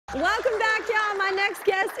Welcome back, y'all. My next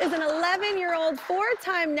guest is an 11-year-old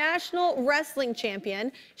four-time national wrestling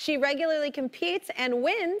champion. She regularly competes and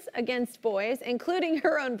wins against boys, including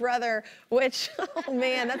her own brother, which, oh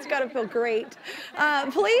man, that's gotta feel great.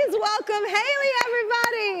 Please welcome Hailey,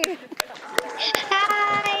 everybody.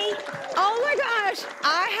 Hi. Oh my gosh,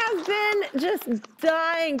 I have been just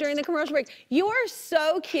dying during the commercial break. You are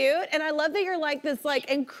so cute, and I love that you're like this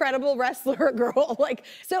incredible wrestler girl.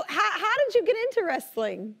 So how did you get into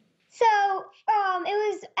wrestling? So,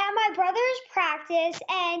 it was at my brother's practice,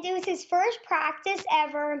 and it was his first practice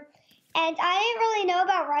ever, and I didn't really know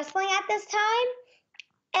about wrestling at this time,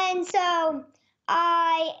 and so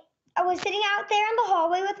I was sitting out there in the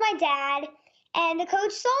hallway with my dad, and the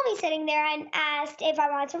coach saw me sitting there and asked if I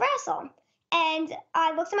wanted to wrestle. And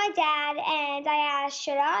I looked at my dad and I asked,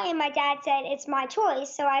 should I? And my dad said, it's my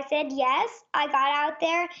choice. So I said yes. I got out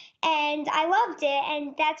there and I loved it.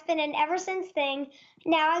 And that's been an ever since thing.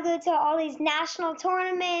 Now I go to all these national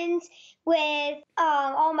tournaments with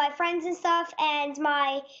all my friends and stuff. And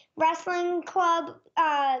my wrestling club,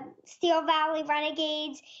 Steel Valley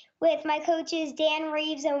Renegades, with my coaches Dan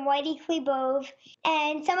Reeves and Whitey Klebove.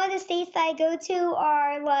 And some of the states that I go to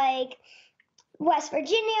are like West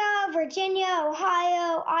Virginia, Virginia,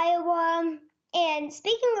 Ohio, Iowa. And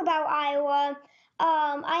speaking about Iowa,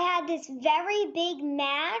 I had this very big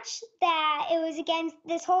match that it was against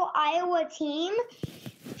this whole Iowa team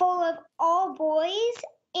full of all boys.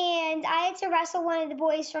 And I had to wrestle one of the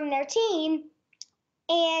boys from their team.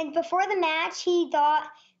 And before the match, he thought,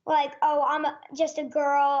 like, oh, I'm just a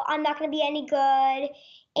girl. I'm not going to be any good.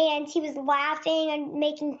 And he was laughing and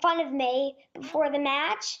making fun of me before the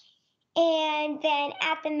match. And then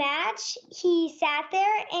at the match, he sat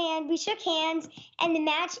there and we shook hands, and the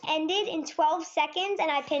match ended in 12 seconds,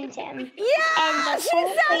 and I pinned him. Yeah, she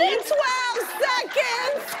said in 12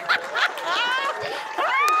 seconds.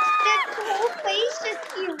 The whole place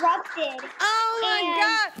just erupted. Oh my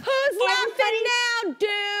God. Who's laughing now,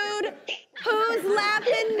 dude? Who's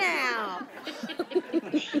laughing now?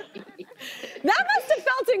 That must have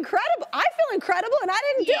felt incredible. I feel incredible, and I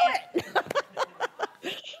didn't do it.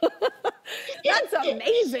 That's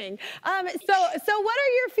amazing. So what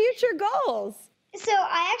are your future goals? So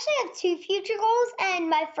I actually have two future goals, and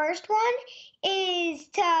my first one is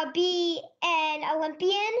to be an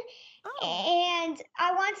Olympian. Oh. And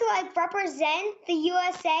I want to represent the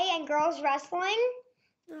USA and girls wrestling.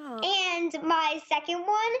 Oh. And my second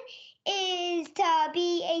one is to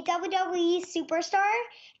be a WWE superstar.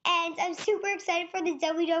 And I'm super excited for the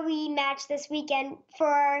WWE match this weekend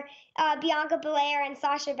for Bianca Belair and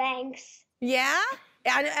Sasha Banks. Yeah?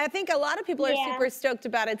 I think a lot of people are super stoked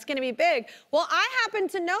about it. It's going to be big. Well, I happen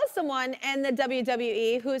to know someone in the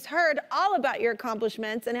WWE who's heard all about your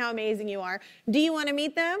accomplishments and how amazing you are. Do you want to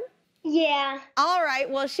meet them? Yeah. All right.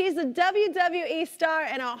 Well, she's a WWE star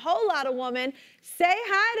and a whole lot of woman. Say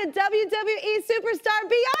hi to WWE superstar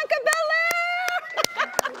Bianca Belair!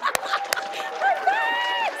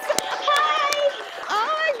 Hi! Oh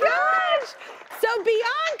my gosh! So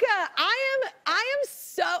Bianca,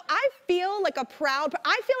 I feel like a proud,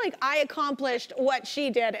 I feel like I accomplished what she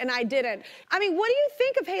did and I didn't. I mean, what do you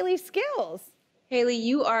think of Hailey's skills? Hailey,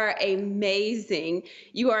 you are amazing.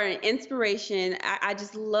 You are an inspiration. I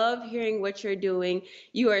just love hearing what you're doing.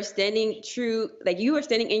 You are standing true, you are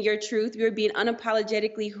standing in your truth. You're being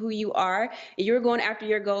unapologetically who you are. And you're going after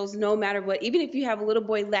your goals no matter what. Even if you have a little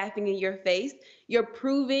boy laughing in your face, you're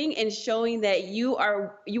proving and showing that you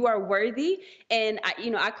are worthy. And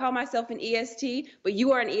I call myself an EST, but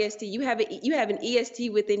you are an EST. You have an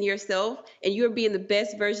EST within yourself, and you are being the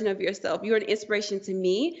best version of yourself. You are an inspiration to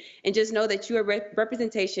me, and just know that you are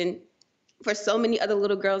representation for so many other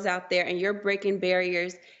little girls out there, and you're breaking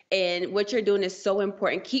barriers. And what you're doing is so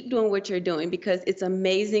important. Keep doing what you're doing because it's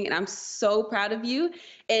amazing, and I'm so proud of you.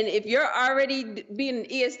 And if you're already being an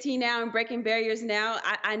EST now and breaking barriers now,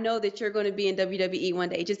 I know that you're going to be in WWE one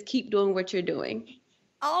day. Just keep doing what you're doing.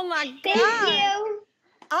 Oh my God. Thank you.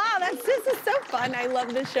 Oh, this is so fun. I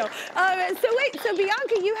love this show. So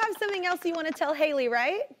Bianca, you have something else you want to tell Hailey,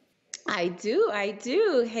 right? I do,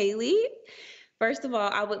 Hailey. First of all,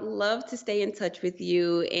 I would love to stay in touch with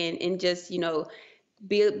you and just,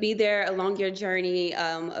 be there along your journey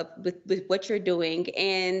with what you're doing.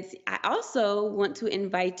 And I also want to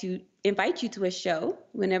invite you to a show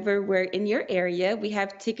whenever we're in your area. We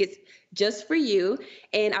have tickets just for you,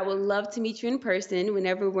 and I would love to meet you in person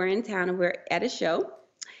whenever we're in town and we're at a show.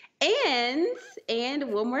 And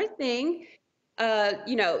one more thing,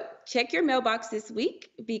 check your mailbox this week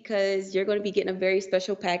because you're going to be getting a very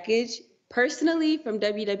special package personally from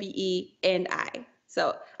WWE and I.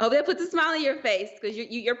 So I hope that puts a smile on your face because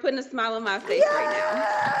you're putting a smile on my face right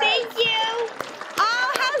now.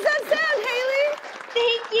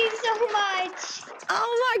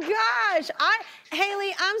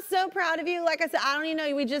 of you. Like I said, I don't even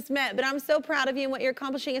know we just met, but I'm so proud of you and what you're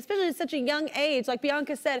accomplishing, especially at such a young age. Like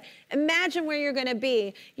Bianca said, imagine where you're going to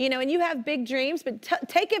be, you know, and you have big dreams, but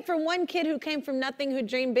take it from one kid who came from nothing, who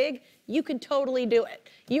dreamed big. You can totally do it.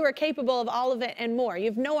 You are capable of all of it and more. You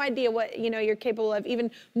have no idea what, you know, you're capable of,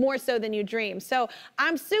 even more so than you dream. So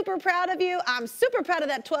I'm super proud of you. I'm super proud of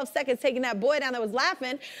that 12 seconds taking that boy down that was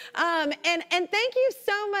laughing. And thank you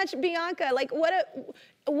so much, Bianca. Like,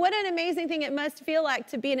 what an amazing thing it must feel like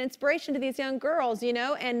to be an inspiration to these young girls, you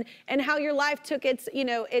know, and how your life took its, you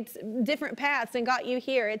know, its different paths and got you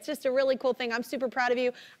here. It's just a really cool thing. I'm super proud of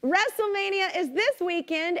you. WrestleMania is this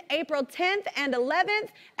weekend, April 10th and 11th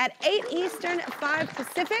at 8 Eastern, 5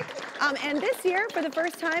 Pacific. And this year, for the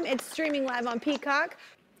first time, it's streaming live on Peacock.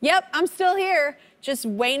 Yep, I'm still here, just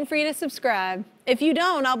waiting for you to subscribe. If you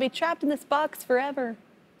don't, I'll be trapped in this box forever.